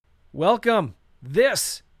Welcome.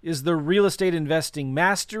 This is the Real Estate Investing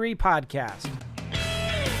Mastery Podcast.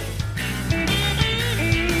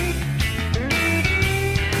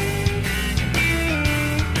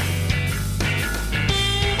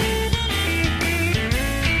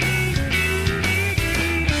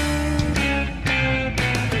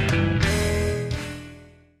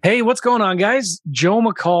 Hey, what's going on, guys? Joe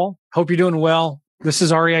McCall. Hope you're doing well. This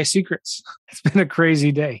is REI Secrets. It's been a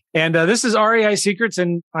crazy day. And this is REI Secrets,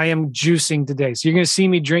 and I am juicing today. So you're going to see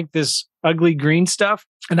me drink this ugly green stuff,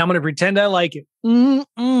 and I'm going to pretend I like it.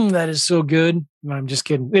 That is so good. No, I'm just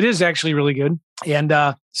kidding. It is actually really good.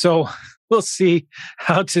 And so we'll see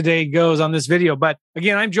how today goes on this video. But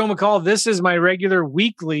again, I'm Joe McCall. This is my regular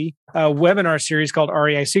weekly webinar series called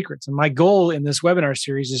REI Secrets. And my goal in this webinar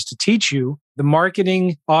series is to teach you the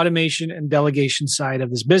marketing, automation, and delegation side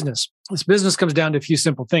of this business. This business comes down to a few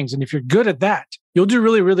simple things. And if you're good at that, you'll do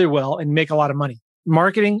really, really well and make a lot of money.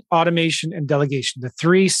 Marketing, automation, and delegation, the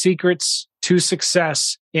three secrets to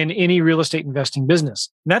success in any real estate investing business.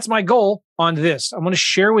 And that's my goal on this. I want to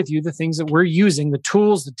share with you the things that we're using, the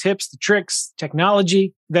tools, the tips, the tricks,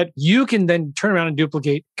 technology that you can then turn around and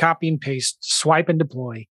duplicate, copy and paste, swipe and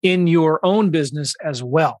deploy in your own business as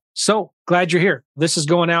well. So glad you're here. This is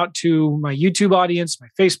going out to my YouTube audience, my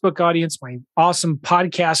Facebook audience, my awesome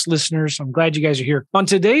podcast listeners. I'm glad you guys are here. On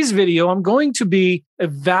today's video, I'm going to be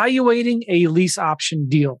evaluating a lease option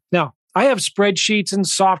deal. Now, I have spreadsheets and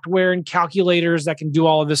software and calculators that can do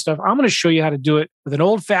all of this stuff. I'm going to show you how to do it with an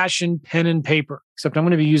old-fashioned pen and paper, except I'm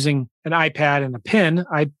going to be using an iPad and a pen.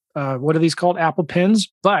 What are these called? Apple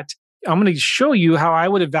pens. But I'm going to show you how I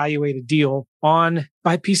would evaluate a deal on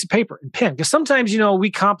by piece of paper and pen. Because sometimes,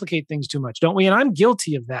 we complicate things too much, don't we? And I'm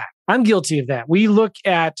guilty of that. We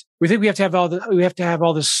think we have to have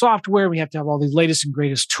all this software. We have to have all the latest and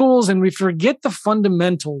greatest tools. And we forget the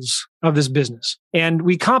fundamentals of this business. And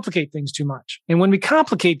we complicate things too much. And when we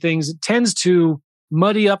complicate things, it tends to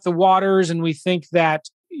muddy up the waters. And we think that,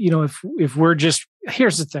 if we're just,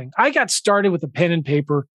 here's the thing. I got started with a pen and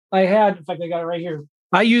paper. In fact, I got it right here.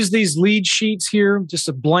 I use these lead sheets here, just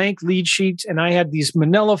a blank lead sheet. And I had these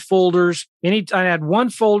manila folders. I had one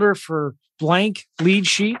folder for blank lead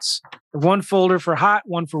sheets, one folder for hot,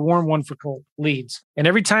 one for warm, one for cold leads. And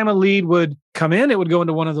every time a lead would come in, it would go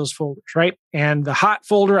into one of those folders, right? And the hot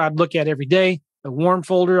folder I'd look at every day. The warm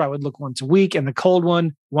folder I would look once a week, and the cold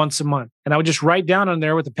one once a month. And I would just write down on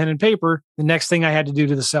there with a pen and paper the next thing I had to do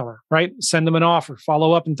to the seller, right? Send them an offer,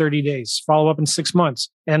 follow up in 30 days, follow up in 6 months.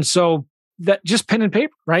 And so that just pen and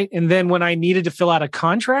paper, right? And then when I needed to fill out a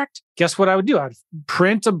contract, guess what I would do? I'd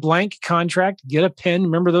print a blank contract, get a pen,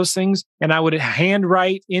 remember those things? And I would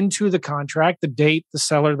handwrite into the contract the date, the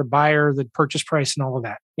seller, the buyer, the purchase price, and all of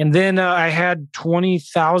that. And then I had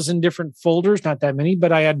 20,000 different folders, not that many,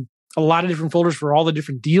 but I had a lot of different folders for all the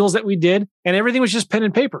different deals that we did. And everything was just pen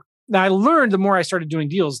and paper. Now, I learned the more I started doing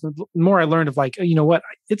deals, the more I learned of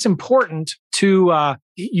it's important to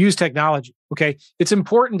use technology. Okay. It's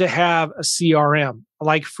important to have a CRM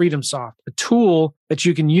like FreedomSoft, a tool that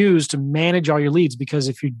you can use to manage all your leads. Because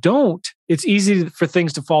if you don't, it's easy for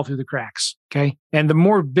things to fall through the cracks. Okay. And the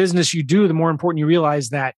more business you do, the more important you realize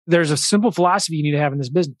that there's a simple philosophy you need to have in this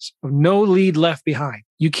business of no lead left behind.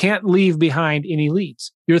 You can't leave behind any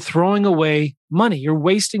leads. You're throwing away money. You're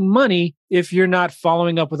wasting money if you're not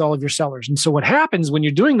following up with all of your sellers. And so what happens when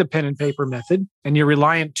you're doing the pen and paper method and you're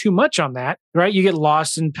reliant too much on that, right? You get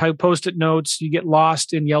lost in Post-it notes. You get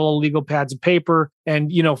lost in yellow legal pads of paper.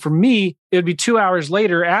 And, for me, it would be 2 hours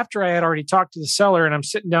later after I had already talked to the seller and I'm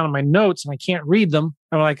sitting down on my notes and I can't read them.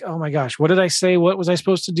 I'm like, oh my gosh, what did I say? What was I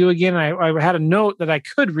supposed to do again? I had a note that I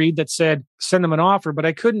could read that said, send them an offer, but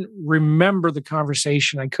I couldn't remember the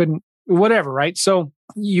conversation. I couldn't, whatever, right? So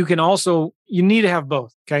you need to have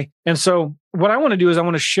both. Okay. And so what I want to do is I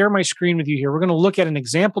want to share my screen with you here. We're going to look at an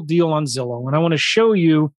example deal on Zillow, and I want to show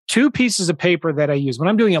you two pieces of paper that I use. When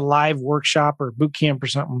I'm doing a live workshop or boot camp or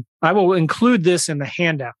something, I will include this in the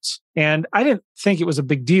handouts. And I didn't think it was a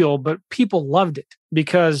big deal, but people loved it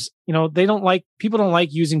because, people don't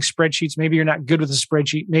like using spreadsheets. Maybe you're not good with a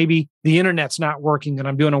spreadsheet. Maybe the internet's not working and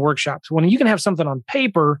I'm doing a workshop. So when you can have something on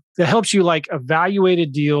paper that helps you evaluate a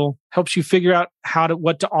deal, helps you figure out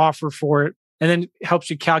what to offer for it, and then helps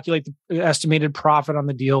you calculate the estimated profit on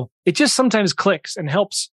the deal. It just sometimes clicks and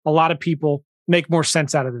helps a lot of people make more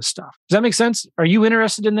sense out of this stuff. Does that make sense? Are you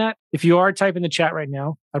interested in that? If you are, type in the chat right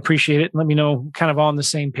now. I appreciate it. Let me know kind of on the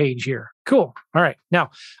same page here. Cool. All right.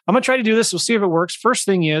 Now, I'm going to try to do this. We'll see if it works. First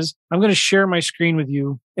thing is, I'm going to share my screen with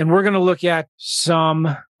you, and we're going to look at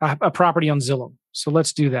a property on Zillow. So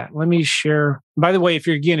let's do that. Let me share. By the way, if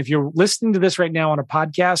you're listening to this right now on a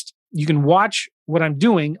podcast, you can watch what I'm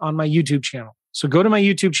doing on my YouTube channel. So go to my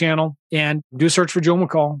YouTube channel and do a search for Joe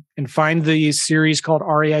McCall and find the series called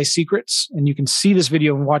REI Secrets. And you can see this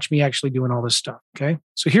video and watch me actually doing all this stuff. Okay.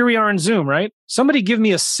 So here we are in Zoom, right? Somebody give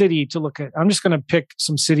me a city to look at. I'm just going to pick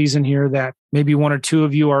some cities in here that maybe one or two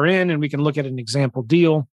of you are in, and we can look at an example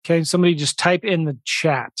deal. Okay. Somebody just type in the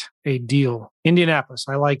chat a deal. Indianapolis.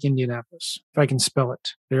 I like Indianapolis. If I can spell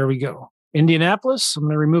it. There we go. Indianapolis. I'm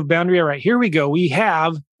going to remove boundary. All right, here we go. We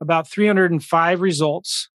have about 305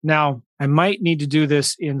 results. Now, I might need to do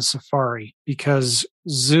this in Safari because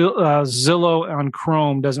Zillow on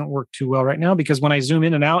Chrome doesn't work too well right now because when I zoom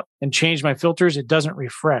in and out and change my filters, it doesn't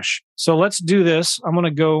refresh. So let's do this. I'm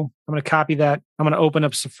going to copy that. I'm going to open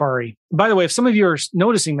up Safari. By the way, if some of you are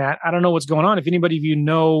noticing that, I don't know what's going on. If anybody of you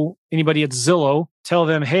know anybody at Zillow, tell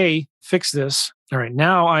them, hey, fix this. All right,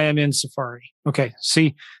 now I am in Safari. Okay,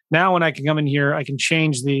 see, now when I can come in here, I can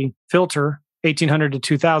change the filter 1,800 to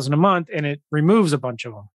 2,000 a month, and it removes a bunch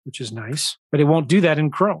of them, which is nice, but it won't do that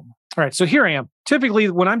in Chrome. All right, so here I am. Typically,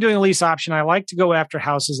 when I'm doing a lease option, I like to go after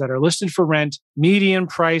houses that are listed for rent, median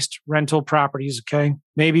priced rental properties, okay?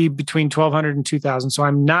 Maybe between 1,200 and 2,000. So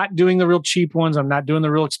I'm not doing the real cheap ones. I'm not doing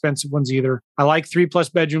the real expensive ones either. I like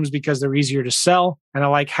 3+ bedrooms because they're easier to sell, and I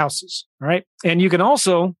like houses, all right? And you can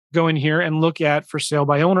also go in here and look at for sale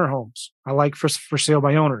by owner homes. I like for sale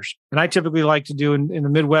by owners. And I typically like to do in the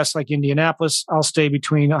Midwest, like Indianapolis, I'll stay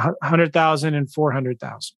between 100,000 and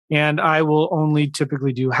 400,000. And I will only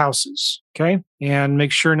typically do houses, okay? And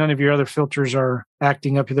make sure none of your other filters are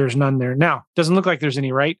acting up. There's none there. Now, doesn't look like there's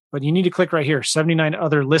any, right? But you need to click right here, 79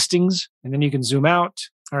 other listings, and then you can zoom out.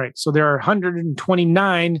 All right, so there are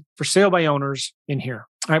 129 for sale by owners in here.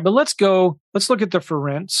 All right, but let's look at the for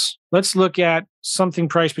rents. Let's look at something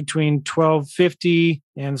priced between $1,250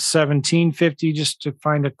 and $1,750 just to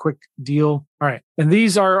find a quick deal. All right, and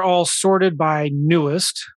these are all sorted by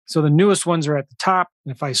newest. So the newest ones are at the top.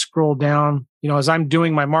 And if I scroll down, as I'm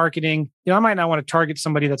doing my marketing, I might not want to target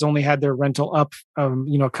somebody that's only had their rental up,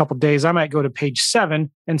 a couple of days. I might go to page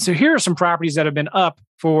 7. And so here are some properties that have been up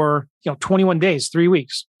for, 21 days, 3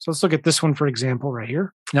 weeks. So let's look at this one, for example, right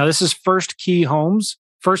here. Now, this is First Key Homes.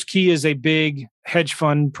 First Key is a big hedge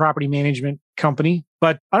fund property management company,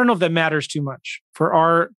 but I don't know if that matters too much. For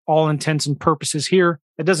our all intents and purposes here,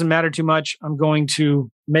 it doesn't matter too much. I'm going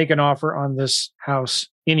to make an offer on this house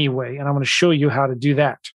anyway, and I'm going to show you how to do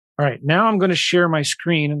that. All right, now I'm going to share my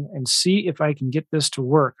screen and see if I can get this to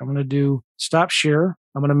work. I'm going to do stop share.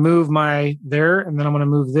 I'm going to move there, and then I'm going to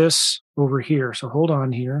move this over here. So hold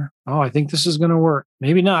on here. Oh, I think this is going to work.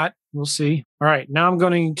 Maybe not. We'll see. All right, now I'm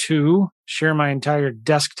going to share my entire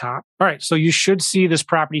desktop. All right, so you should see this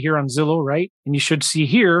property here on Zillow, right? And you should see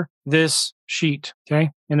here this sheet,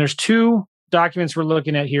 okay? And there's 2 documents we're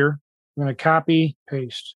looking at here. I'm going to copy,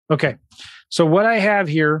 paste. Okay, so what I have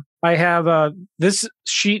here, I have this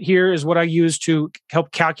sheet here is what I use to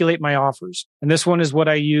help calculate my offers. And this one is what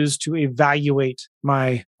I use to evaluate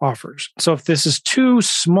my offers. So if this is too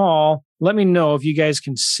small, let me know if you guys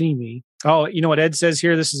can see me. Oh, you know what Ed says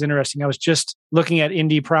here? This is interesting. I was just looking at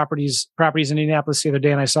properties in Indianapolis the other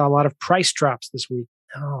day, and I saw a lot of price drops this week.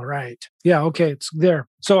 All right. Yeah, okay, it's there.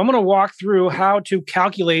 So I'm going to walk through how to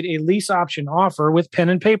calculate a lease option offer with pen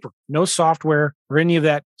and paper. No software or any of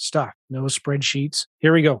that stuff. No spreadsheets.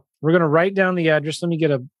 Here we go. We're going to write down the address. Let me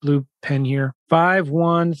get a blue pen here.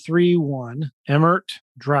 5131 Emmert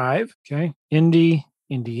Drive. Okay.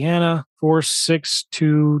 Indiana,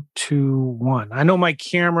 46221. I know my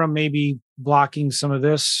camera may be blocking some of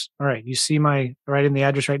this. All right. You see my right in the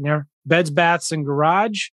address right now. Beds, baths, and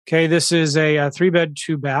garage. Okay. This is a 3-bed,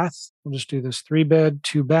 2-bath. We'll just do this 3-bed,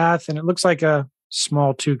 2-bath. And it looks like a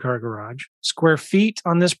small 2-car garage. Square feet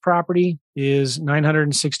on this property is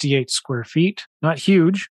 968 square feet. Not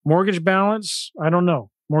huge. Mortgage balance, I don't know.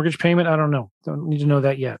 Mortgage payment, I don't know. Don't need to know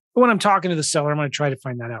that yet. But when I'm talking to the seller, I'm going to try to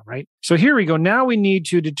find that out, right? So here we go. Now we need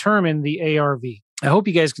to determine the ARV. I hope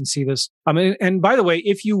you guys can see this. And by the way,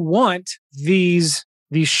 if you want these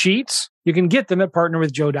sheets, you can get them at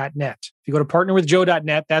partnerwithjoe.net. If you go to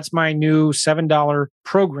partnerwithjoe.net, that's my new $7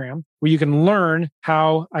 program where you can learn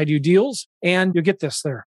how I do deals, and you'll get this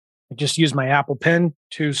there. I just use my Apple Pen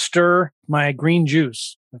to stir my green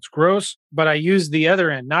juice. That's gross, but I use the other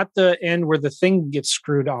end, not the end where the thing gets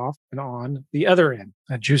screwed off and on, the other end.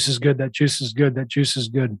 That juice is good. That juice is good. That juice is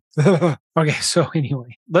good. Okay, so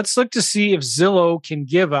anyway, let's look to see if Zillow can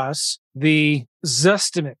give us the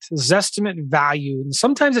Zestimate value. And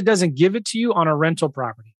sometimes it doesn't give it to you on a rental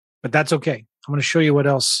property, but that's okay. I'm going to show you what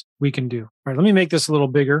else we can do. All right, let me make this a little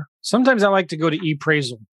bigger. Sometimes I like to go to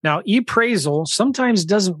ePraisal. Now, ePraisal sometimes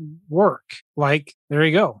doesn't work. There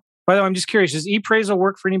you go. By the way, I'm just curious, does ePraisal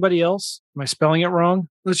work for anybody else? Am I spelling it wrong?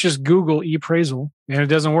 Let's just Google ePraisal, and it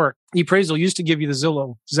doesn't work. ePraisal used to give you the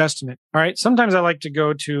Zillow estimate. All right. Sometimes I like to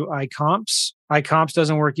go to iComps. iComps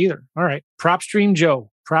doesn't work either. All right. PropStream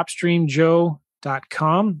Joe,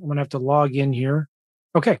 propstreamjoe.com. I'm going to have to log in here.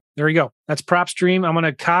 Okay, there we go. That's PropStream. I'm going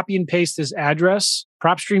to copy and paste this address,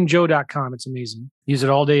 propstreamjoe.com. It's amazing. Use it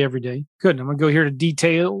all day, every day. Good. I'm going to go here to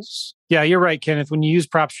details. Yeah, you're right, Kenneth. When you use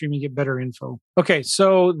PropStream, you get better info. Okay,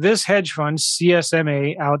 so this hedge fund,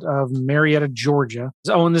 CSMA, out of Marietta, Georgia, has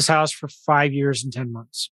owned this house for 5 years and 10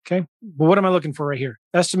 months. Okay, but what am I looking for right here?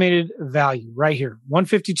 Estimated value right here,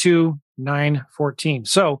 152,914.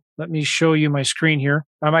 So let me show you my screen here.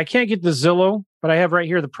 I can't get the Zillow, but I have right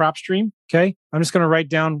here the PropStream. Okay, I'm just going to write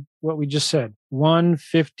down what we just said,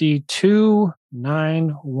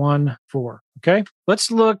 152,914. Okay,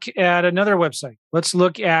 let's look at another website. Let's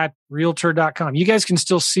look at realtor.com. You guys can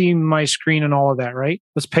still see my screen and all of that, right?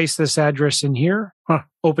 Let's paste this address in here.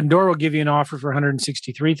 Open Door will give you an offer for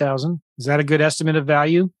 163,000. Is that a good estimate of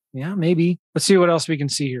value? Yeah, maybe. Let's see what else we can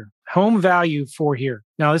see here. Home value for here.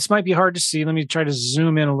 Now, this might be hard to see. Let me try to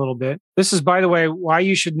zoom in a little bit. This is, by the way, why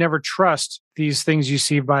you should never trust these things you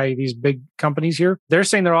see by these big companies here. They're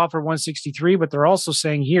saying they're offer 163, but they're also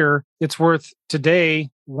saying here it's worth today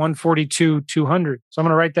 142,200. So I'm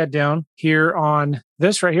going to write that down here on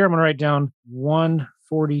this right here. I'm going to write down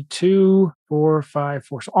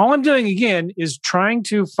 142,454. So all I'm doing again is trying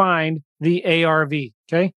to find the ARV.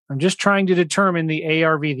 Okay. I'm just trying to determine the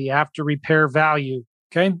ARV, the after repair value.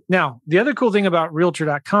 Okay. Now, the other cool thing about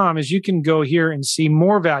realtor.com is you can go here and see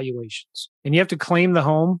more valuations, and you have to claim the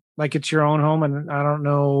home like it's your own home. And I don't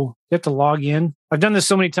know, you have to log in. I've done this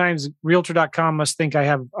so many times. Realtor.com must think I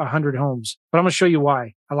have 100 homes, but I'm going to show you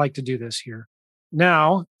why I like to do this here.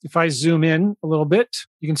 Now, if I zoom in a little bit,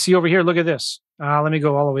 you can see over here, look at this. Let me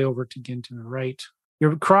go all the way over to the right.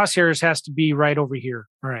 Your crosshairs has to be right over here.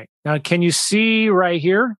 All right. Now, can you see right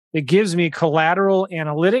here? It gives me collateral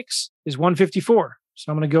analytics is 154. So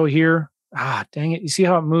I'm going to go here. Dang it. You see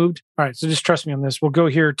how it moved? All right. So just trust me on this. We'll go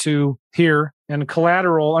here to here, and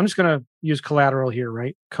collateral. I'm just going to use collateral here,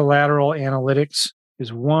 right? Collateral analytics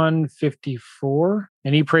is 154,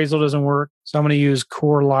 and ePraisal doesn't work. So I'm going to use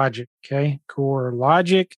CoreLogic. Okay.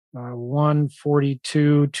 CoreLogic,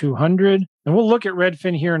 142,200. And we'll look at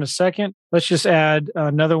Redfin here in a second. Let's just add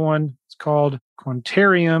another one. It's called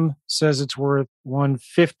Quantarium. Says it's worth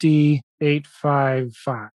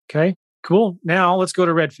 150,855. Okay. Cool. Now let's go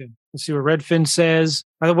to Redfin. Let's see what Redfin says.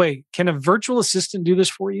 By the way, can a virtual assistant do this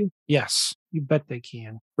for you? Yes, you bet they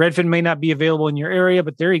can. Redfin may not be available in your area,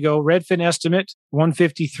 but there you go. Redfin estimate,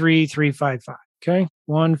 153,355. Okay.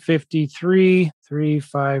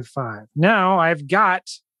 153,355. Now I've got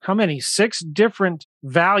how many? 6 different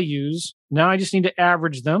values. Now I just need to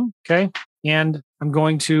average them. Okay. And I'm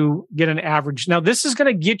going to get an average. Now, this is going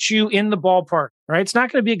to get you in the ballpark, right? It's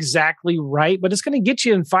not going to be exactly right, but it's going to get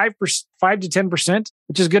you in 5 to 10%,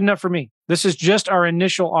 which is good enough for me. This is just our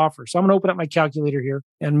initial offer. So I'm going to open up my calculator here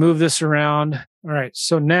and move this around. All right.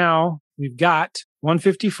 So now we've got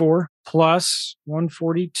 154 plus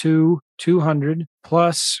 142,200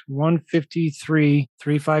 plus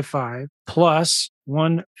 153,355 plus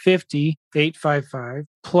 150,855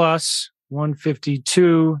 plus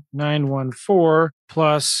 152,914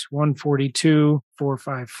 plus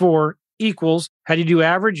 142,454 equals, how do you do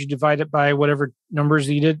average? You divide it by whatever numbers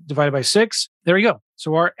you did, divided by 6. There we go.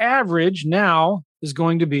 So our average now is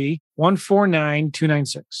going to be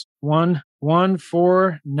 149,296.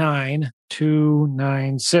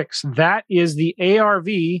 149,296. That is the ARV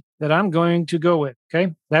that I'm going to go with.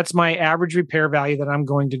 Okay. That's my average repair value that I'm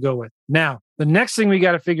going to go with. Now, the next thing we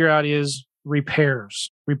got to figure out is repairs.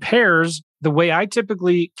 Repairs, the way I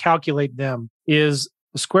typically calculate them is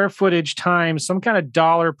the square footage times some kind of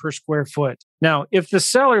dollar per square foot. Now, if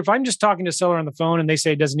I'm just talking to a seller on the phone and they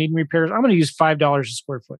say it doesn't need any repairs, I'm going to use $5 a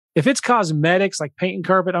square foot. If it's cosmetics like paint and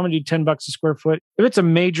carpet, I'm going to do $10 a square foot. If it's a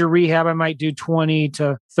major rehab, I might do $20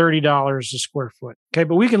 to $30 a square foot. Okay,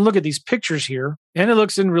 but we can look at these pictures here and it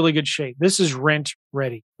looks in really good shape. This is rent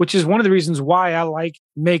ready, which is one of the reasons why I like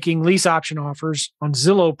making lease option offers on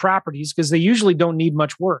Zillow properties, because they usually don't need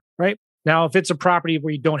much work, right? Now, if it's a property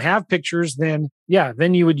where you don't have pictures, then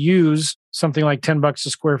you would use something like $10 a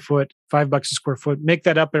square foot, $5 a square foot, make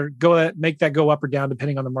that go up or down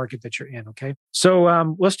depending on the market that you're in. Okay.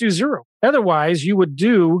 So, let's do 0. Otherwise you would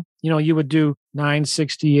do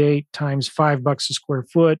 968 times $5 a square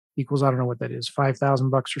foot equals, I don't know what that is,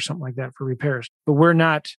 $5,000 or something like that for repairs, but we're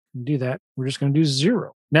not going to do that. We're just going to do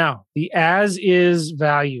 0. Now, the as is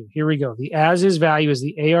value. Here we go. The as is value is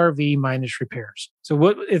the ARV minus repairs. So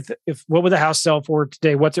what what would the house sell for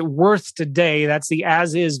today? What's it worth today? That's the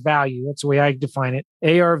as is value. That's the way I define it.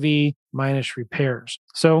 ARV minus repairs.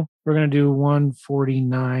 So we're going to do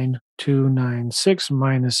 149,296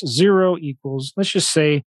 minus 0 equals, let's just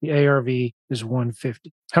say the ARV is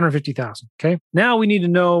 150,000. Okay. Now we need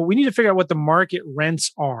to figure out what the market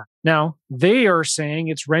rents are. Now they are saying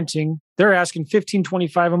it's renting. They're asking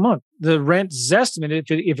 $1,525 a month. The rent Zestimate,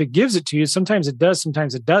 if it gives it to you, sometimes it does,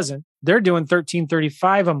 sometimes it doesn't. They're doing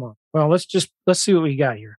 $1,335 a month. Well, let's see what we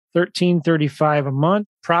got here. $1,335 a month.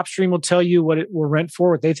 PropStream will tell you what it will rent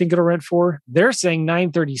for, what they think it'll rent for. They're saying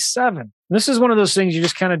 $937. This is one of those things you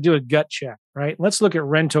just kind of do a gut check, right? Let's look at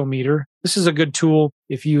Rentometer. This is a good tool.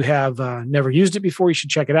 If you have never used it before, you should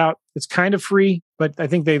check it out. It's kind of free, but I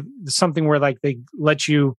think something where like they let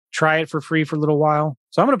you try it for free for a little while.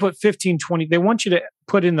 So I'm going to put 1520. They want you to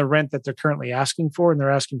put in the rent that they're currently asking for, and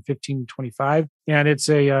they're asking 1525. And it's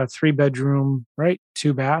a 3-bedroom, right?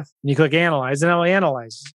 2-bath. And you click analyze, and it'll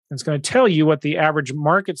analyze. And it's going to tell you what the average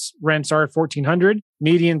market's rents are at $1,400,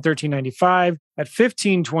 median $1,395. At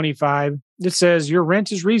 $1,525, it says your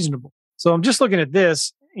rent is reasonable. So I'm just looking at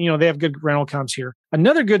this. They have good rental comps here.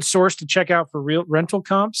 Another good source to check out for real rental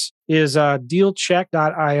comps is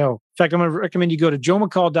dealcheck.io. In fact, I'm going to recommend you go to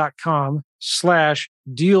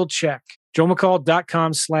joemccall.com/dealcheck.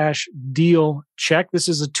 joemccall.com/dealcheck. This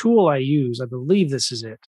is a tool I use. I believe this is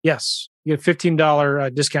it. Yes. You get a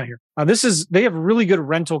 $15 discount here. They have really good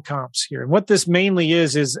rental comps here. And what this mainly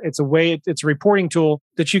is it's a reporting tool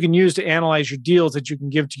that you can use to analyze your deals that you can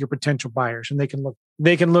give to your potential buyers. And they can look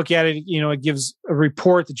at it. It gives a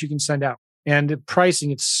report that you can send out. And the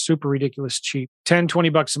pricing, it's super ridiculous cheap.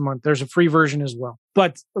 $10-$20 a month. There's a free version as well.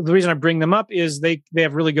 But the reason I bring them up is they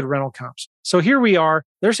have really good rental comps. So here we are.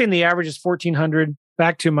 They're saying the average is $1,400.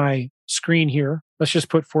 Back to my screen here. Let's just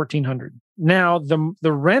put $1,400. Now,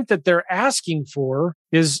 the rent that they're asking for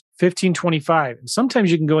is $1,525. And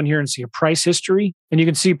sometimes you can go in here and see a price history, and you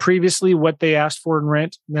can see previously what they asked for in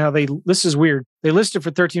rent. Now, this is weird. They listed for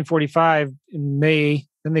 $1,345 in May,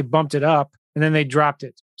 then they bumped it up, and then they dropped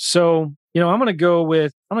it. So, I'm going to go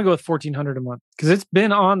with $1,400 a month because it's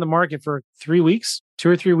been on the market for 3 weeks, 2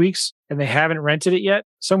 or 3 weeks, and they haven't rented it yet.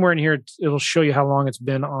 Somewhere in here, it'll show you how long it's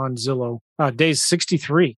been on Zillow. Days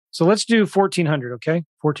 63. So let's do $1,400, okay?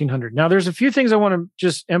 $1,400. Now, there's a few things I want to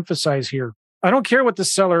just emphasize here. I don't care what the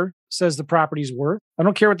seller says the property's worth. I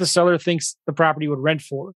don't care what the seller thinks the property would rent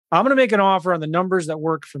for. I'm going to make an offer on the numbers that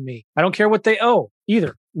work for me. I don't care what they owe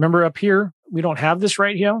either. Remember up here, we don't have this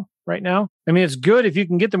right now. I mean, it's good if you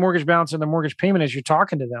can get the mortgage balance and the mortgage payment as you're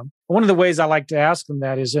talking to them. One of the ways I like to ask them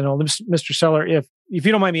that is, Mr. Seller, if you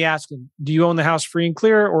don't mind me asking, do you own the house free and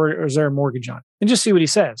clear or is there a mortgage on it? And just see what he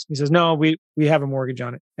says. He says, no, we have a mortgage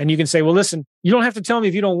on it. And you can say, well, listen, you don't have to tell me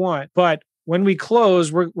if you don't want, but when we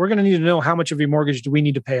close, we're going to need to know how much of your mortgage do we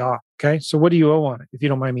need to pay off. Okay. So what do you owe on it? If you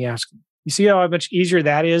don't mind me asking, you see how much easier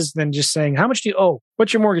that is than just saying, how much do you owe?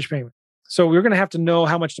 What's your mortgage payment? So we're going to have to know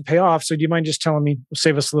how much to pay off. So do you mind just telling me?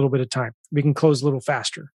 Save us a little bit of time. We can close a little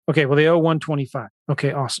faster. Okay, well, they owe $125.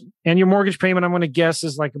 Okay, awesome. And your mortgage payment, I'm going to guess,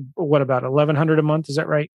 is like, what about $1,100 a month? Is that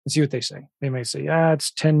right? Let's see what they say. They may say, it's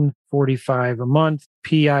 $1,045 a month,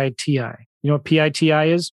 PITI. You know what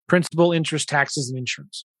PITI is? Principal, interest, taxes, and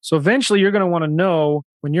insurance. So eventually you're going to want to know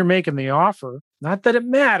when you're making the offer, not that it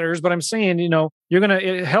matters, but I'm saying,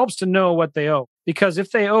 it helps to know what they owe. Because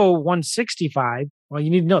if they owe $165, well, you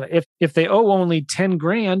need to know that if they owe only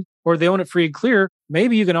 $10,000 or they own it free and clear,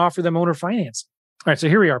 maybe you can offer them owner financing. All right, so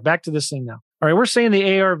here we are. Back to this thing now. All right, we're saying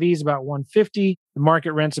the ARV is about $150. The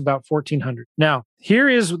market rent's about $1,400. Now, here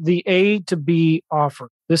is the A to B offer.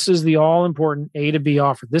 This is the all-important A to B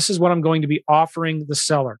offer. This is what I'm going to be offering the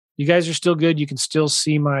seller. You guys are still good. You can still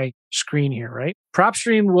see my screen here, right?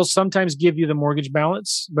 PropStream will sometimes give you the mortgage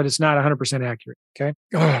balance, but it's not 100% accurate, okay?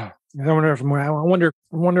 I wonder if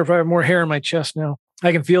I have more hair in my chest now.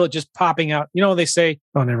 I can feel it just popping out. They say,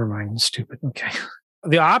 oh, never mind. It's stupid. Okay.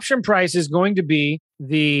 The option price is going to be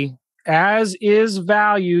the as is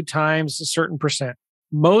value times a certain percent.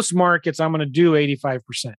 Most markets, I'm going to do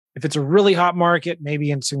 85%. If it's a really hot market,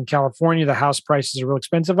 maybe it's in California, the house prices are real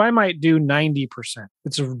expensive, I might do 90%. If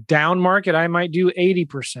it's a down market, I might do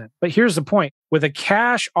 80%. But here's the point. With a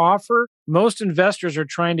cash offer, most investors are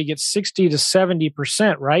trying to get 60 to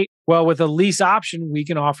 70%, right? Well, with a lease option, we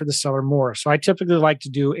can offer the seller more. So I typically like to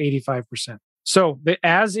do 85%. So the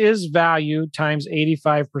as is value times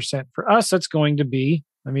 85%. For us, that's going to be,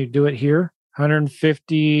 let me do it here,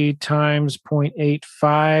 150 times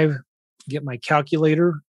 0.85. Get my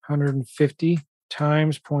calculator. 150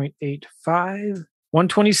 times 0.85,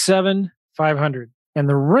 127,500. And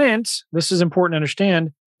the rent, this is important to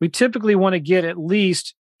understand, we typically want to get at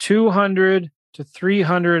least 200 to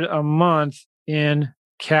 300 a month in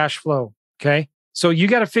cash flow. Okay. So you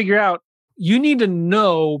got to figure out, you need to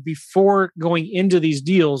know before going into these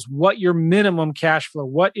deals what your minimum cash flow,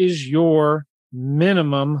 what is your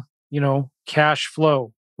minimum, cash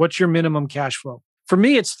flow? What's your minimum cash flow? For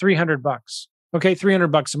me, it's $300. Okay.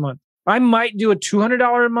 $300 a month. I might do a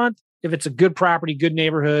 $200 a month if it's a good property, good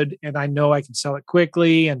neighborhood, and I know I can sell it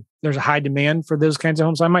quickly and there's a high demand for those kinds of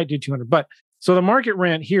homes. I might do 200. But so the market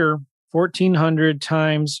rent here, 1,400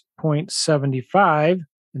 times 0.75,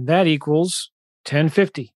 and that equals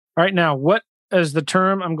 1,050. All right. Now, what is the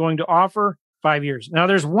term I'm going to offer? 5 years. Now,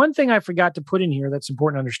 there's one thing I forgot to put in here that's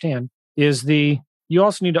important to understand is you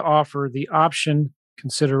also need to offer the option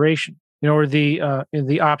consideration, or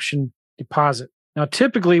the option deposit. Now,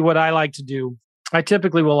 typically what I like to do, I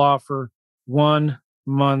typically will offer 1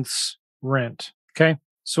 month's rent. Okay.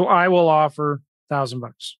 So I will offer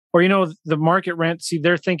 $1,000. Or, the market rent, see,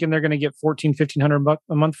 they're thinking they're going to get $1,500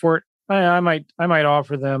 a month for it. I might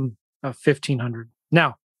offer them $1,500.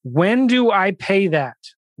 Now, when do I pay that?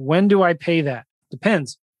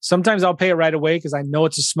 Depends. Sometimes I'll pay it right away because I know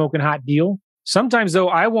it's a smoking hot deal. Sometimes though,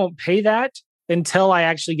 I won't pay that until I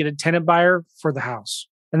actually get a tenant buyer for the house.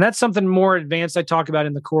 And that's something more advanced I talk about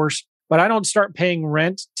in the course, but I don't start paying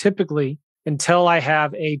rent typically until I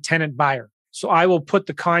have a tenant buyer. So I will put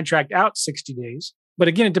the contract out 60 days. But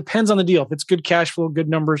again, it depends on the deal. If it's good cash flow, good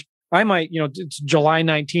numbers, I might, it's July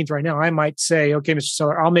 19th right now. I might say, okay, Mr.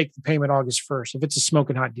 Seller, I'll make the payment August 1st if it's a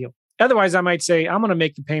smoking hot deal. Otherwise, I might say, I'm going to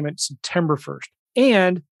make the payment September 1st.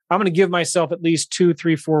 And I'm going to give myself at least 2,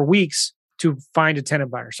 3, 4 weeks to find a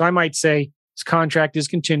tenant buyer. So I might say this contract is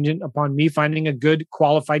contingent upon me finding a good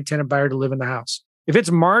qualified tenant buyer to live in the house. If it's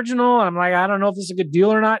marginal, I'm like, I don't know if this is a good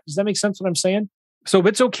deal or not. Does that make sense what I'm saying? So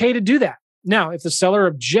it's okay to do that. Now, if the seller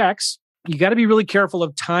objects, you got to be really careful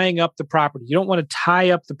of tying up the property. You don't want to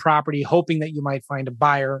tie up the property hoping that you might find a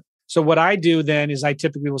buyer. So what I do then is I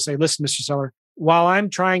typically will say, listen, Mr. Seller, while I'm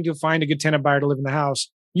trying to find a good tenant buyer to live in the house,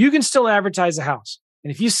 you can still advertise the house.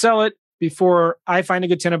 And if you sell it before I find a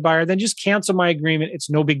good tenant buyer, then just cancel my agreement. It's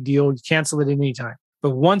no big deal. You cancel it at any time.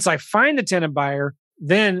 But once I find the tenant buyer,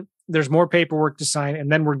 then there's more paperwork to sign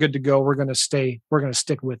and then we're good to go. We're going to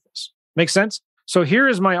stick with this. Make sense? So here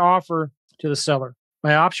is my offer to the seller.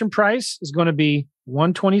 My option price is going to be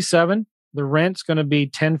 $127. The rent's going to be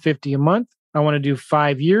 $1,050 a month. I want to do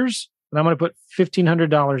 5 years and I'm going to put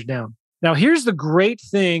 $1,500 down. Now, here's the great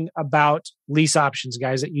thing about lease options,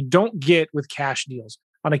 guys, that you don't get with cash deals.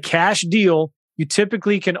 On a cash deal, you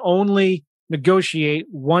typically can only negotiate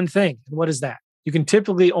one thing. And what is that? You can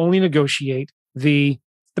typically only negotiate the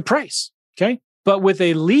price. Okay. But with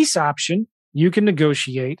a lease option, you can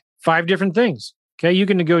negotiate 5 different things. Okay. You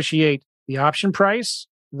can negotiate the option price,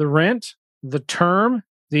 the rent, the term,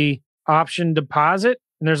 the option deposit.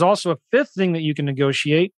 And there's also a 5th thing that you can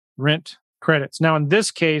negotiate, rent credits. Now, in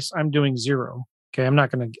this case, I'm doing 0. Okay. I'm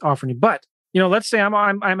not going to offer any, but let's say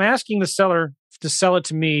I'm asking the seller to sell it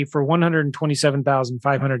to me for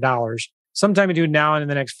 $127,500 sometime between now and in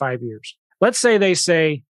the next 5 years. Let's say they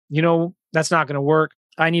say, that's not going to work.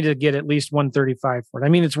 I need to get at least $135 for it. I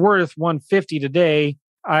mean, it's worth $150 today.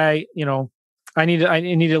 I need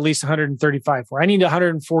at least $135 for it. I need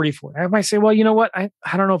 $140 for it. I might say, well, you know what? I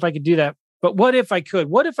don't know if I could do that. But what if I could?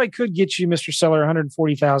 What if I could get you, Mr. Seller,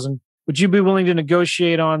 $140,000? Would you be willing to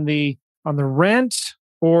negotiate on the rent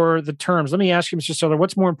or the terms? Let me ask you, Mr. Seller,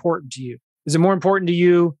 what's more important to you? Is it more important to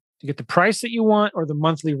you to get the price that you want or the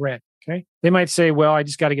monthly rent? Okay. They might say, well, I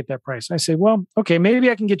just got to get that price. I say, well, okay, maybe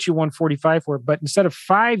I can get you $145 for it, but instead of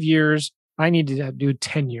 5 years, I need to do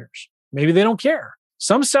 10 years. Maybe they don't care.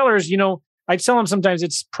 Some sellers, I tell them sometimes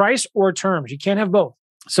it's price or terms. You can't have both.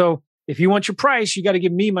 So if you want your price, you got to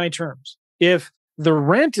give me my terms. If the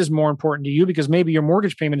rent is more important to you because maybe your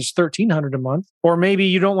mortgage payment is $1,300 a month, or maybe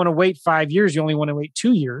you don't want to wait 5 years, you only want to wait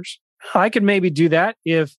 2 years, I could maybe do that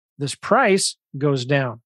if this price goes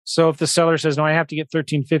down. So if the seller says, no, I have to get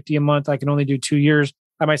 $1,350 a month, I can only do 2 years,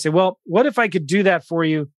 I might say, well, what if I could do that for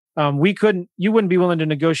you? You wouldn't be willing to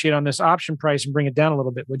negotiate on this option price and bring it down a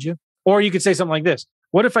little bit, would you? Or you could say something like this.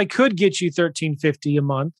 What if I could get you $1,350 a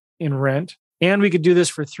month in rent and we could do this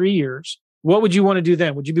for 3 years? What would you want to do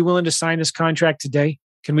then? Would you be willing to sign this contract today?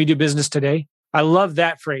 Can we do business today? I love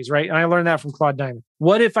that phrase, right? And I learned that from Claude Diamond.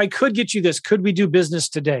 What if I could get you this? Could we do business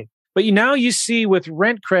today? But now you see with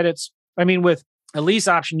rent credits, with a lease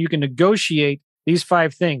option, you can negotiate these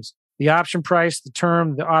 5 things: the option price, the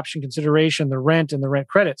term, the option consideration, the rent, and the rent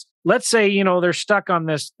credits. Let's say, they're stuck on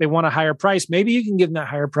this. They want a higher price. Maybe you can give them that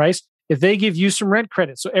higher price if they give you some rent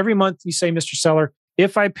credits. So every month you say, Mr. Seller,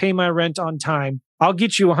 if I pay my rent on time, I'll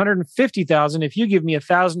get you 150,000 if you give me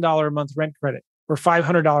 $1,000 a month rent credit or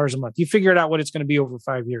 $500 a month. You figure it out what it's going to be over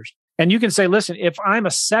 5 years. And you can say, listen, if I'm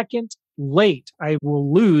a second late, I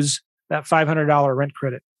will lose that $500 rent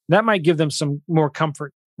credit. That might give them some more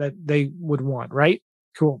comfort that they would want, right?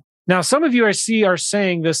 Cool. Now, some of you I see are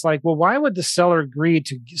saying this like, well, why would the seller agree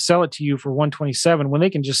to sell it to you for 127 when they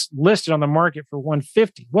can just list it on the market for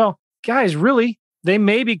 150? Well, guys, really, they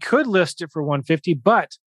maybe could list it for 150,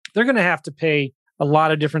 but they're going to have to pay a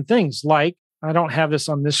lot of different things. Like, I don't have this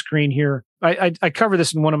on this screen here. I cover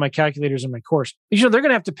this in one of my calculators in my course. You know, they're going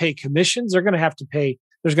to have to pay commissions. They're going to have to pay,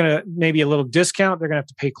 there's going to maybe a little discount. They're going to have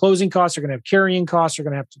to pay closing costs. They're going to have carrying costs. They're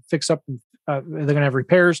going to have to fix up, they're going to have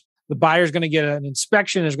repairs. The buyer's going to get an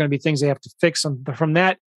inspection. There's going to be things they have to fix from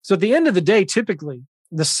that. So at the end of the day, typically,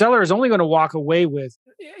 the seller is only going to walk away with,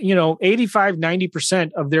 85,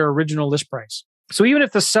 90% of their original list price. So even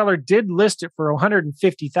if the seller did list it for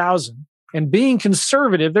 150,000 and being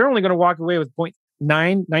conservative, they're only going to walk away with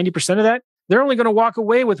 90% of that. They're only going to walk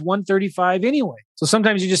away with 135 anyway. So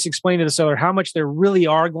sometimes you just explain to the seller how much they really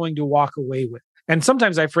are going to walk away with. And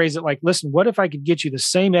sometimes I phrase it like, listen, what if I could get you the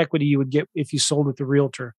same equity you would get if you sold with the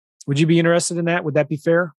realtor? Would you be interested in that? Would that be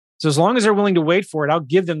fair? So as long as they're willing to wait for it, I'll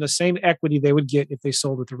give them the same equity they would get if they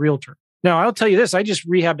sold with the realtor. Now, I'll tell you this. I just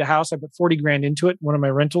rehabbed a house. I put 40 grand into it, one of my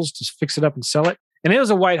rentals, to fix it up and sell it. And it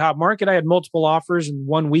was a white hot market. I had multiple offers in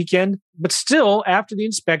one weekend. But still, after the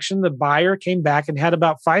inspection, the buyer came back and had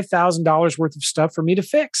about $5,000 worth of stuff for me to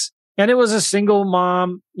fix. And it was a single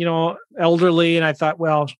mom, elderly. And I thought,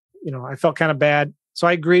 well, I felt kind of bad. So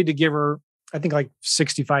I agreed to give her, I think like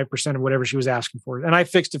 65% of whatever she was asking for. And I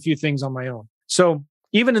fixed a few things on my own. So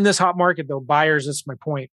even in this hot market, though, buyers, that's my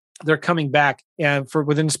point, they're coming back and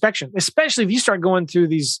with an inspection, especially if you start going through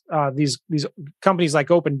these companies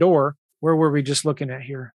like Open Door. Where were we just looking at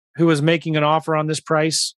here? Who was making an offer on this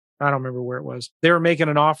price? I don't remember where it was. They were making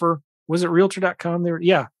an offer. Was it realtor.com? They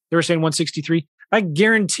were saying 163. I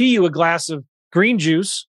guarantee you a glass of green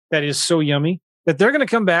juice that is so yummy that they're going to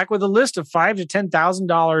come back with a list of $5,000 to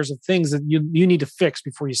 $10,000 of things that you need to fix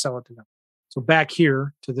before you sell it to them. So back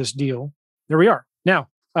here to this deal, there we are. Now,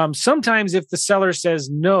 sometimes if the seller says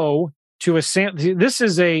no to this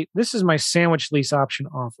is my sandwich lease option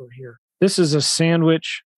offer here. This is a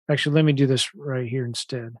sandwich. Actually, let me do this right here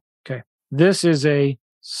instead. Okay. This is a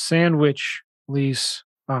sandwich lease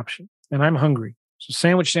option, and I'm hungry. So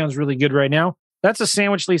sandwich sounds really good right now. That's a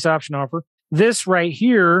sandwich lease option offer. This right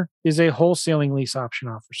here is a wholesaling lease option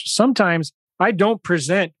offer. So sometimes I don't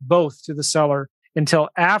present both to the seller until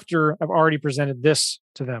after I've already presented this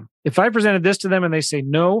to them. If I presented this to them and they say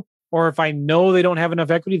no, or if I know they don't have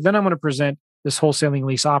enough equity, then I'm going to present this wholesaling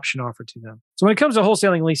lease option offer to them. So when it comes to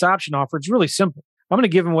wholesaling lease option offer, it's really simple. I'm going to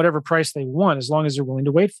give them whatever price they want as long as they're willing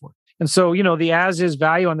to wait for it. And so, the as-is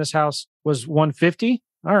value on this house was 150.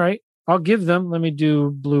 All right. I'll give them, let me do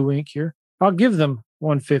blue ink here. I'll give them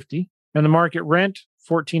 150. And the market rent,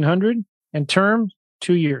 1,400. And term,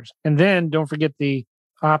 2 years. And then don't forget the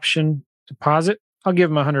option deposit. I'll give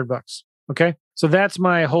them $100. Okay. So that's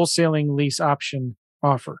my wholesaling lease option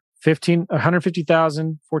offer.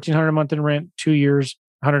 150,000, 1,400 a month in rent, 2 years,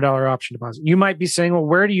 $100 option deposit. You might be saying, well,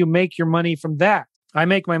 where do you make your money from that? I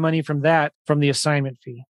make my money from the assignment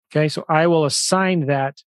fee. Okay. So I will assign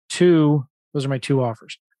that to, those are my two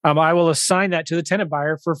offers. I will assign that to the tenant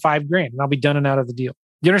buyer for $5,000 and I'll be done and out of the deal.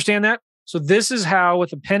 Do you understand that? So this is how,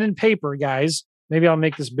 with a pen and paper, guys, maybe I'll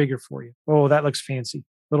make this bigger for you. Oh, that looks fancy. A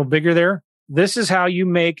little bigger there. This is how you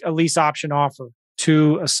make a lease option offer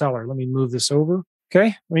to a seller. Let me move this over. Okay.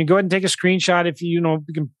 I mean, go ahead and take a screenshot if you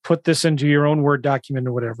can put this into your own Word document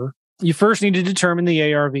or whatever. You first need to determine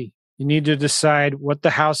the ARV. You need to decide what the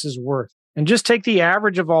house is worth. And just take the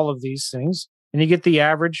average of all of these things and you get the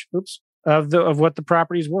average, of what the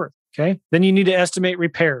property is worth. Okay. Then you need to estimate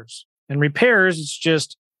repairs. And repairs, it's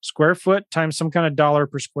just square foot times some kind of dollar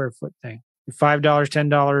per square foot thing. $5, $10,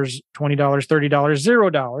 $20,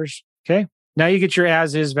 $30, $0. Okay. Now you get your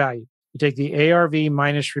as-is value. You take the ARV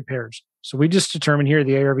minus repairs. So we just determined here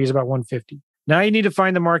the ARV is about 150. Now you need to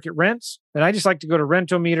find the market rents. And I just like to go to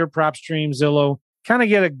Rentometer, PropStream, Zillow, kind of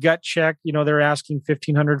get a gut check. They're asking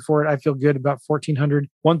 $1,500 for it. I feel good about $1,400.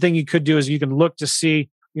 One thing you could do is you can look to see,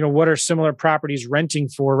 what are similar properties renting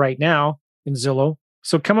for right now in Zillow.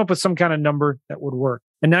 So come up with some kind of number that would work.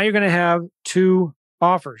 And now you're going to have two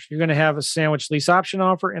offers. You're going to have a sandwich lease option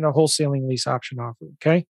offer and a wholesaling lease option offer.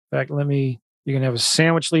 Okay. In fact, you're going to have a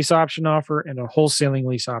sandwich lease option offer and a wholesaling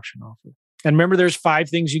lease option offer. And remember, there's 5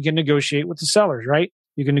 things you can negotiate with the sellers, right?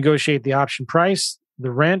 You can negotiate the option price,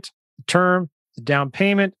 the rent, the term, the down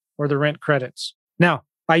payment, or the rent credits. Now,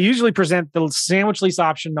 I usually present the sandwich lease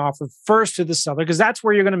option offer first to the seller because that's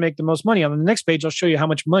where you're going to make the most money. On the next page, I'll show you how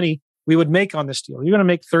much money we would make on this deal. You're going to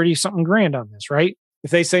make 30 something grand on this, right?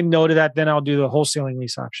 If they say no to that, then I'll do the wholesaling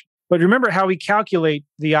lease option. But remember how we calculate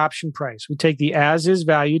the option price. We take the as is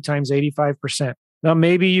value times 85%. Now,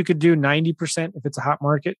 maybe you could do 90% if it's a hot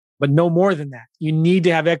market, but no more than that. You need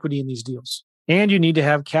to have equity in these deals and you need to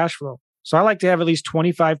have cash flow. So I like to have at least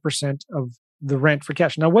 25% of the rent for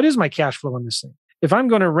cash. Now, what is my cash flow on this thing? If I'm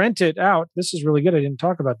going to rent it out, this is really good. I didn't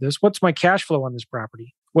talk about this. What's my cash flow on this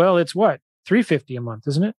property? Well, it's what? $350 a month,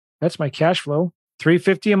 isn't it? That's my cash flow.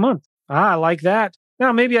 $350 a month. I like that.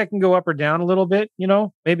 Now, maybe I can go up or down a little bit.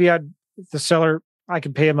 Maybe if the seller, I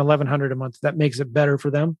could pay them $1,100 a month. That makes it better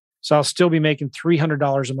for them. So I'll still be making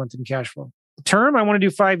 $300 a month in cash flow. The term, I want to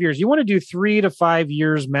do 5 years. You want to do 3 to 5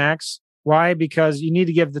 years max. Why? Because you need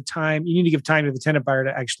to give time to the tenant buyer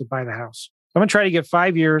to actually buy the house. I'm going to try to get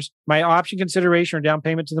 5 years. My option consideration or down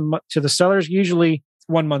payment to the seller is usually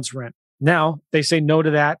 1 month's rent. Now they say no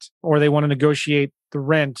to that, or they want to negotiate the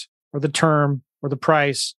rent or the term or the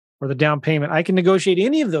price or the down payment. I can negotiate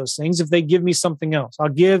any of those things if they give me something else. I'll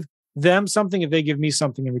give them something if they give me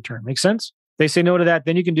something in return. Make sense? They say no to that.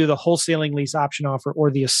 Then you can do the wholesaling lease option offer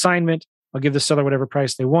or the assignment. I'll give the seller whatever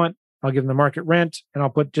price they want. I'll give them the market rent and I'll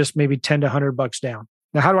put just maybe $10 to $100 down.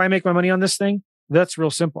 Now, how do I make my money on this thing? That's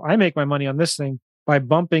real simple. I make my money on this thing by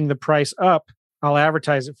bumping the price up. I'll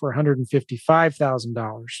advertise it for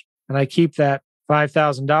 $155,000 and I keep that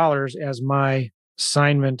 $5,000 as my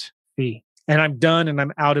assignment fee. And I'm done and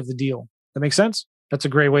I'm out of the deal. That makes sense? That's a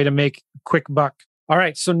great way to make a quick buck. All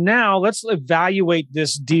right. So now let's evaluate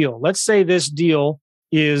this deal. Let's say this deal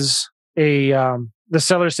is the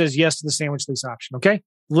seller says yes to the sandwich lease option. Okay.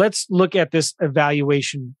 Let's look at this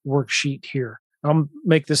evaluation worksheet here. I'll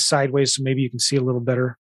make this sideways so maybe you can see a little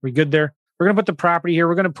better. We good there? We're going to put the property here.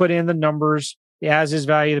 We're going to put in the numbers, the as-is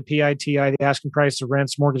value, the PITI, the asking price, the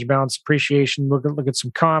rents, mortgage balance, appreciation. We're going to look at some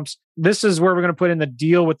comps. This is where we're going to put in the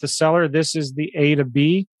deal with the seller. This is the A to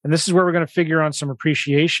B. And this is where we're going to figure on some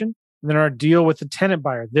appreciation. And then our deal with the tenant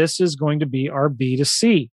buyer. This is going to be our B to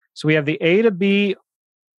C. So we have the A to B.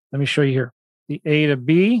 Let me show you here. The A to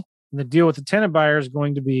B. And the deal with the tenant buyer is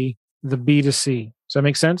going to be the B to C. Does that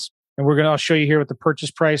make sense? And I'll show you here what the purchase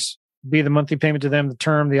price be, the monthly payment to them, the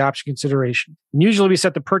term, the option consideration. And usually we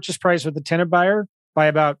set the purchase price with the tenant buyer by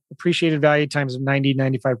about appreciated value times 90,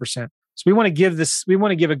 95%. So we want to give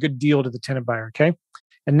a good deal to the tenant buyer. Okay.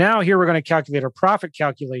 And now here we're going to calculate our profit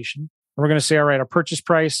calculation. And we're going to say, all right, our purchase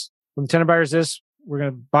price from the tenant buyer is this. We're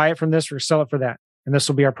going to buy it from this. We're going to sell it for that. And this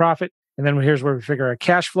will be our profit. And then here's where we figure our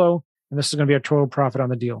cash flow. And this is going to be our total profit on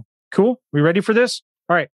the deal. Cool. We ready for this?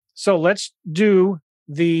 All right. So let's figure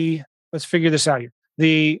this out here.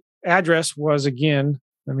 The address was, again,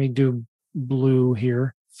 let me do blue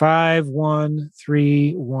here,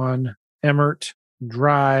 5131 Emmert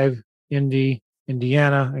Drive, Indy,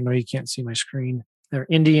 Indiana. I know you can't see my screen there.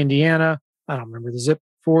 Indy, Indiana. I don't remember the zip.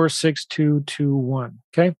 46221.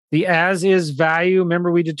 Okay. The as is value.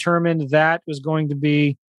 Remember, we determined that was going to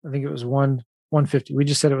be, I think it was 150. We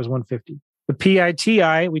just said it was 150. The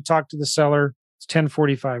PITI, we talked to the seller, it's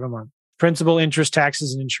 1045 a month. Principal, interest,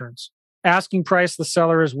 taxes, and insurance. Asking price the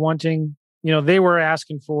seller is wanting, they were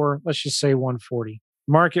asking for, let's just say 140.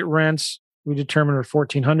 Market rents, we determined were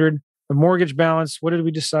 1400. The mortgage balance, what did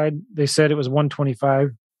we decide? They said it was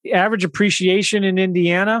 125. The average appreciation in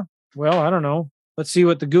Indiana, well, I don't know. Let's see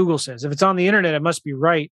what the Google says. If it's on the internet, it must be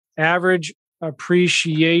right. Average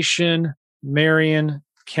appreciation, Marion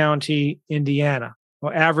County, Indiana.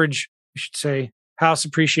 Well, average, we should say, house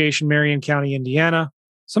appreciation, Marion County, Indiana.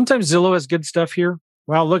 Sometimes Zillow has good stuff here.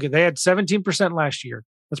 Well, look, they had 17% last year.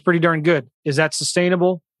 That's pretty darn good. Is that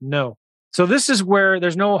sustainable? No. So this is where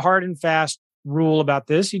there's no hard and fast rule about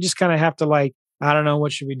this. You just kind of have to I don't know,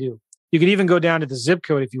 what should we do? You could even go down to the zip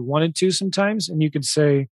code if you wanted to sometimes, and you could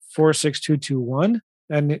say 46221.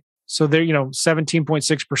 And so they're,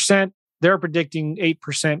 17.6%. They're predicting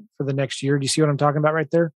 8% for the next year. Do you see what I'm talking about right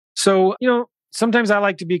there? So, sometimes I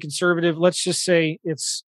like to be conservative. Let's just say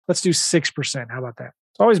let's do 6%. How about that?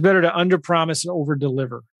 It's always better to underpromise and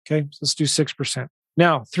overdeliver. Okay. So let's do 6%.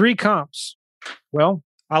 Now, 3 comps. Well,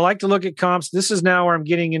 I like to look at comps. This is now where I'm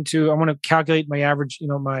getting into, I want to calculate my average,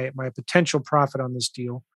 my potential profit on this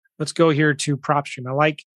deal. Let's go here to PropStream. I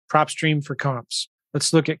like PropStream for comps.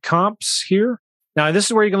 Let's look at comps here. Now, this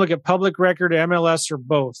is where you can look at public record, MLS, or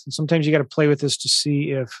both. And sometimes you got to play with this to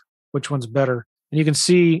see which one's better. And you can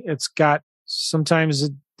see it's got, sometimes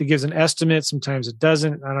it gives an estimate, sometimes it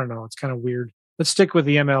doesn't. I don't know. It's kind of weird. Let's stick with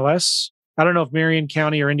the MLS. I don't know if Marion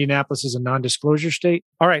County or Indianapolis is a non-disclosure state.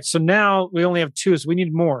 All right. So now we only have 2, so we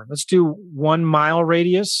need more. Let's do 1 mile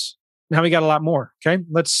radius. Now we got a lot more. Okay.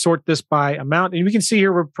 Let's sort this by amount. And we can see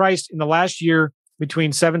here we're priced in the last year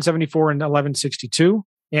between 774 and 1162.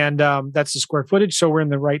 And that's the square footage. So we're in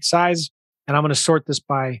the right size. And I'm going to sort this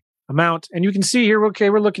by amount. And you can see here, okay,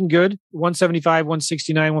 we're looking good. 175,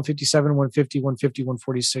 169, 157, 150, 150,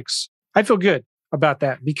 146. I feel good about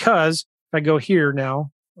that because if I go here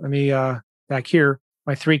now, let me back here,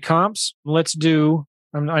 my three comps. Let's do,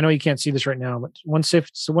 I know you can't see this right now, but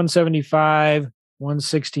 175,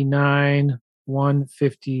 169,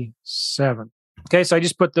 157. Okay, so I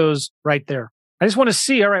just put those right there. I just want to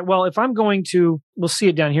see, all right, well, if I'm going to, we'll see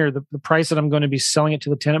it down here, the price that I'm going to be selling it to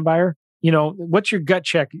the tenant buyer. You know, what's your gut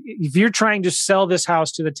check? If you're trying to sell this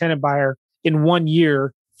house to the tenant buyer in 1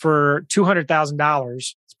 year for $200,000,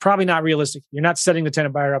 it's probably not realistic. You're not setting the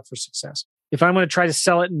tenant buyer up for success. If I'm going to try to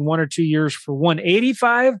sell it in 1 or 2 years for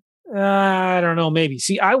 185, I don't know, maybe.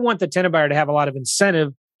 See, I want the tenant buyer to have a lot of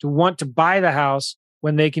incentive to want to buy the house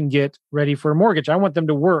when they can get ready for a mortgage. I want them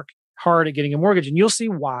to work hard at getting a mortgage. And you'll see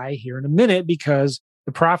why here in a minute, because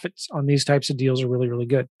the profits on these types of deals are really, really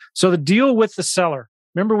good. So the deal with the seller,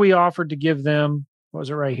 remember we offered to give them, what was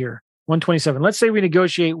it right here? 127. Let's say we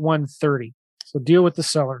negotiate 130. So deal with the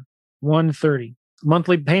seller, 130.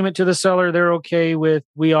 Monthly payment to the seller, they're okay with,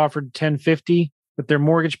 we offered 1050, but their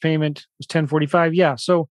mortgage payment was 1045. Yeah.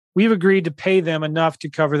 So we've agreed to pay them enough to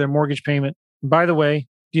cover their mortgage payment. And by the way,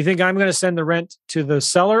 do you think I'm going to send the rent to the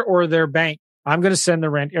seller or their bank? I'm going to send the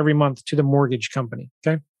rent every month to the mortgage company.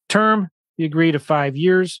 Okay. Term, you agree to 5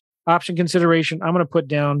 years. Option consideration, I'm going to put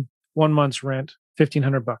down 1 month's rent,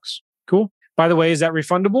 $1,500. Cool. By the way, is that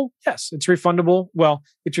refundable? Yes, it's refundable. Well,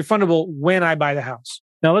 it's refundable when I buy the house.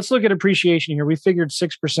 Now let's look at appreciation here. We figured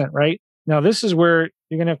 6%, right? Now this is where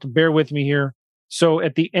you're going to have to bear with me here. So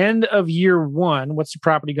at the end of year 1, what's the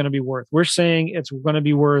property going to be worth? We're saying it's going to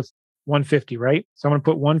be worth 150, right? So I'm going to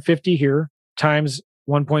put 150 here times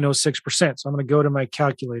 1.06%. So I'm going to go to my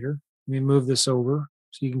calculator. Let me move this over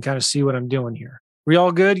so you can kind of see what I'm doing here. We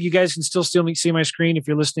all good? You guys can still see my screen. If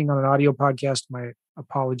you're listening on an audio podcast, my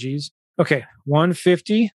apologies. Okay,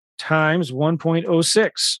 150 times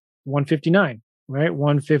 1.06, 159, right?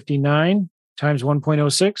 159 times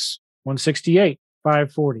 1.06, 168,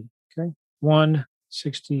 540. Okay,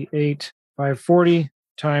 168, 540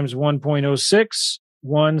 times 1.06,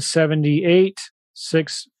 178,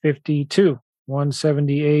 652.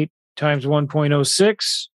 178 times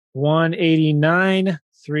 1.06, 189,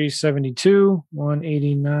 372,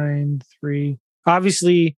 189, 3.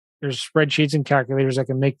 Obviously, there's spreadsheets and calculators that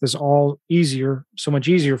can make this all easier, so much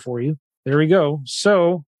easier for you. There we go.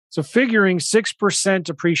 So figuring 6%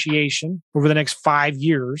 appreciation over the next 5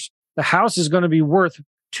 years, the house is going to be worth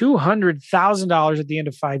 $200,000 at the end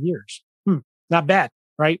of 5 years. Not bad,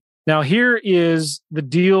 right? Now, here is the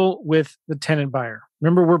deal with the tenant buyer.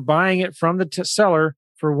 Remember, we're buying it from the seller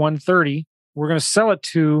for 130. We're going to sell it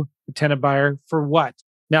to the tenant buyer for what?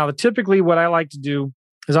 Now, typically what I like to do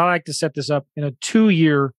is I like to set this up in a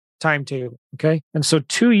 2-year timetable. Okay. And so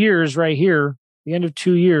 2 years right here, the end of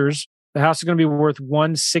 2 years, the house is going to be worth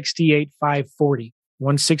 168,540.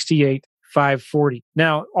 168,540.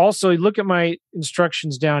 Now, also look at my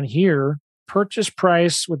instructions down here. Purchase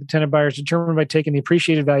price with the tenant buyer is determined by taking the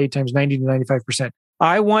appreciated value times 90 to 95%.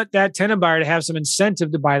 I want that tenant buyer to have some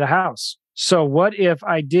incentive to buy the house. So what if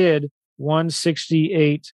I did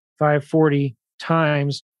 168,540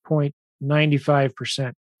 times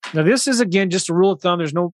 0.95%? Now, this is, again, just a rule of thumb.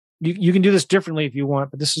 There's no, you can do this differently if you want,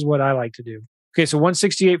 but this is what I like to do. Okay, so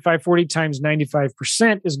 168,540 times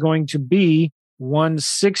 95% is going to be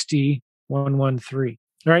 160,113.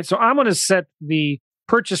 All right, so I'm going to set the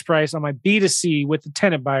purchase price on my B2C with the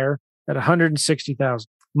tenant buyer at $160,000.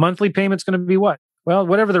 Monthly payment's going to be what? Well,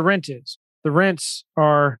 whatever the rent is. The rents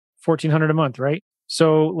are $1,400 a month, right?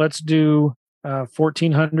 So let's do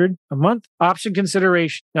 $1,400 a month. Option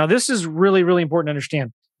consideration. Now, this is really, really important to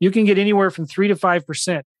understand. You can get anywhere from 3 to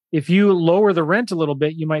 5%. If you lower the rent a little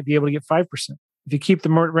bit, you might be able to get 5%. If you keep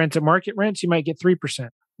the rent at market rents, you might get 3%.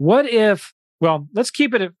 What if, well, let's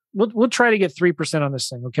keep it at, we'll try to get 3% on this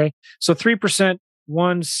thing, okay? So 3%,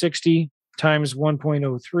 160 times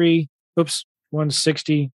 1.03. Oops,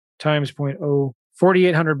 160 times 0.0.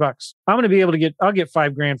 $4,800. I'm going to be able to I'll get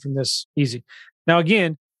 $5,000 from this easy. Now,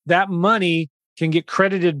 again, that money can get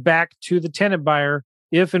credited back to the tenant buyer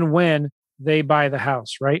if and when they buy the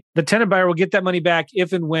house, right? The tenant buyer will get that money back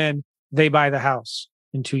if and when they buy the house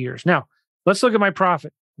in 2 years. Now, let's look at my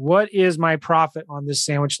profit. What is my profit on this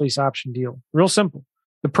sandwich lease option deal? Real simple.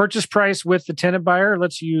 The purchase price with the tenant buyer,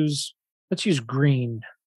 let's use green.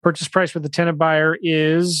 Purchase price with the tenant buyer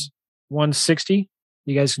is 160.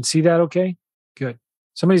 You guys can see that okay? Good.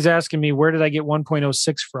 Somebody's asking me, where did I get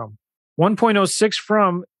 1.06 from? 1.06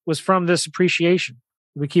 from was from this appreciation.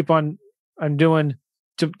 We keep on, I'm doing,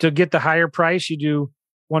 to get the higher price, you do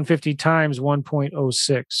 150 times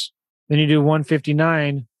 1.06. Then you do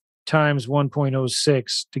 159 times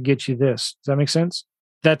 1.06 to get you this. Does that make sense?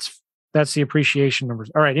 That's the appreciation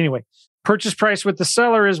numbers. All right. Anyway, purchase price with the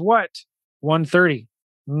seller is what? 130.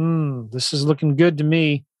 This is looking good to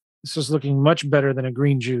me. This is looking much better than a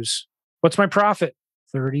green juice. What's my profit?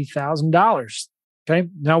 $30,000. Okay.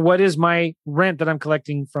 Now, what is my rent that I'm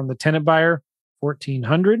collecting from the tenant buyer?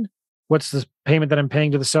 $1,400. What's the payment that I'm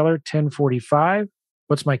paying to the seller? $1,045.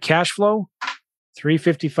 What's my cash flow?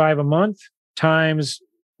 $355 a month times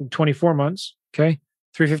 24 months. Okay.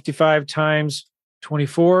 $355 times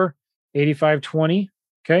 24, $85.20.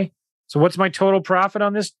 Okay. So what's my total profit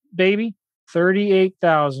on this baby?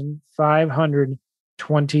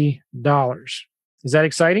 $38,520. Is that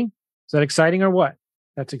exciting? Is that exciting or what?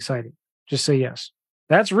 That's exciting. Just say yes.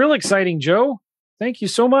 That's real exciting, Joe. Thank you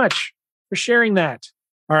so much for sharing that.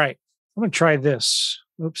 All right. I'm going to try this.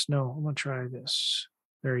 Oops, no. I'm going to try this.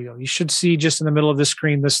 There you go. You should see just in the middle of the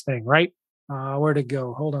screen this thing, right? Where'd it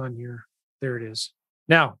go? Hold on here. There it is.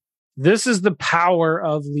 Now, this is the power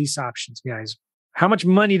of lease options, guys. How much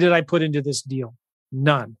money did I put into this deal?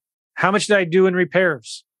 None. How much did I do in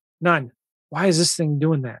repairs? None. Why is this thing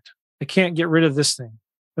doing that? I can't get rid of this thing.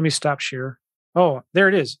 Let me stop share. Oh, there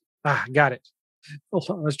it is. Got it. Hold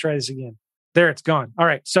on, let's try this again. There, it's gone. All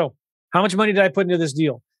right. So how much money did I put into this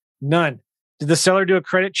deal? None. Did the seller do a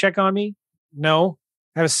credit check on me? No.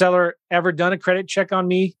 Have a seller ever done a credit check on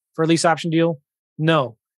me for a lease option deal?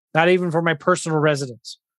 No. Not even for my personal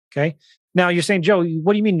residence. Okay. Now you're saying, Joe,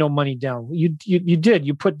 what do you mean no money down? You did.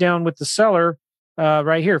 You put down with the seller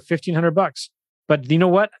right here, $1,500. But you know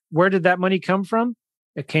what? Where did that money come from?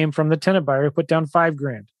 It came from the tenant buyer who put down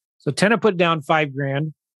 $5,000. So tenant put down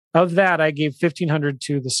 $5,000. Of that, I gave $1,500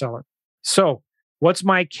 to the seller. So what's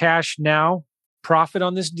my cash now profit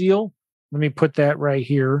on this deal? Let me put that right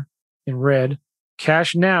here in red.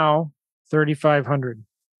 Cash now, $3,500.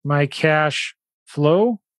 My cash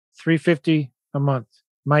flow, $350 a month.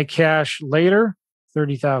 My cash later,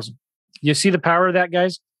 $30,000. You see the power of that,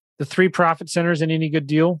 guys? The 3 profit centers in any good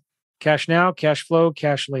deal: cash now, cash flow,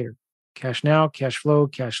 cash later. Cash now, cash flow,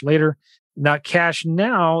 cash later. Now, cash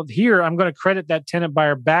now, here, I'm going to credit that tenant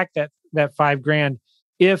buyer back that $5,000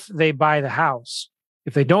 if they buy the house.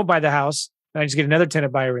 If they don't buy the house, I just get another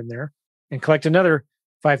tenant buyer in there and collect another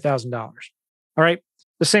 $5,000. All right.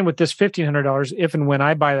 The same with this $1,500. If and when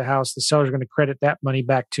I buy the house, the seller's going to credit that money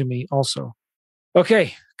back to me also.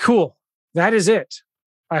 Okay, cool. That is it.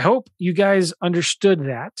 I hope you guys understood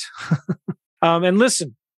that. And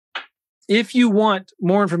listen, if you want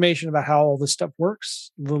more information about how all this stuff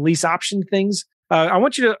works, the lease option things, I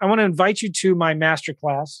want to invite you to my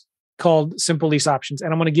masterclass called Simple Lease Options,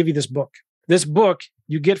 and I'm going to give you this book. This book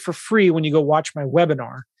you get for free when you go watch my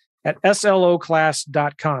webinar at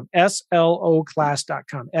sloclass.com.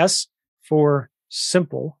 sloclass.com. S for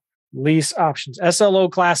simple lease options.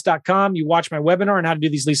 sloclass.com. You watch my webinar on how to do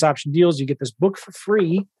these lease option deals. You get this book for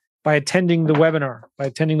free by attending the webinar.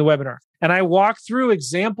 And I walk through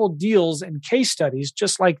example deals and case studies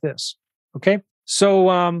just like this. Okay.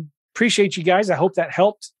 So appreciate you guys. I hope that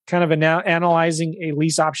helped kind of analyzing a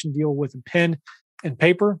lease option deal with a pen and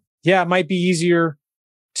paper. Yeah, it might be easier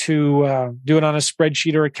to do it on a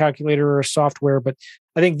spreadsheet or a calculator or a software, but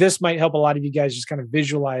I think this might help a lot of you guys just kind of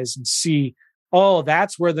visualize and see, oh,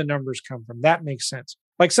 that's where the numbers come from. That makes sense.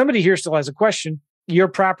 Like somebody here still has a question. Your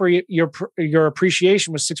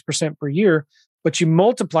appreciation was 6% per year, but you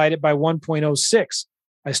multiplied it by 1.06.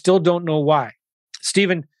 I still don't know why.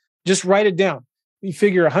 Stephen, just write it down. You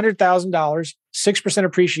figure $100,000, 6%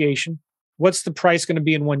 appreciation. What's the price going to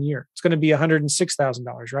be in 1 year? It's going to be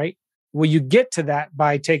 $106,000, right? Well, you get to that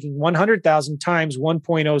by taking 100,000 times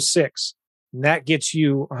 1.06, and that gets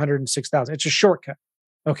you 106,000. It's a shortcut.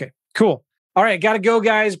 Okay, cool. All right, got to go,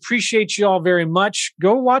 guys. Appreciate you all very much.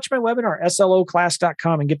 Go watch my webinar,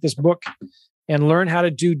 sloclass.com, and get this book and learn how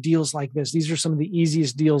to do deals like this. These are some of the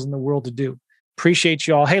easiest deals in the world to do. Appreciate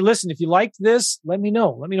you all. Hey, listen, if you liked this, let me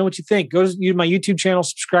know. Let me know what you think. Go to my YouTube channel,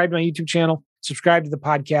 subscribe to my YouTube channel, subscribe to the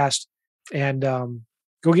podcast, and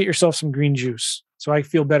go get yourself some green juice. So I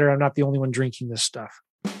feel better. I'm not the only one drinking this stuff.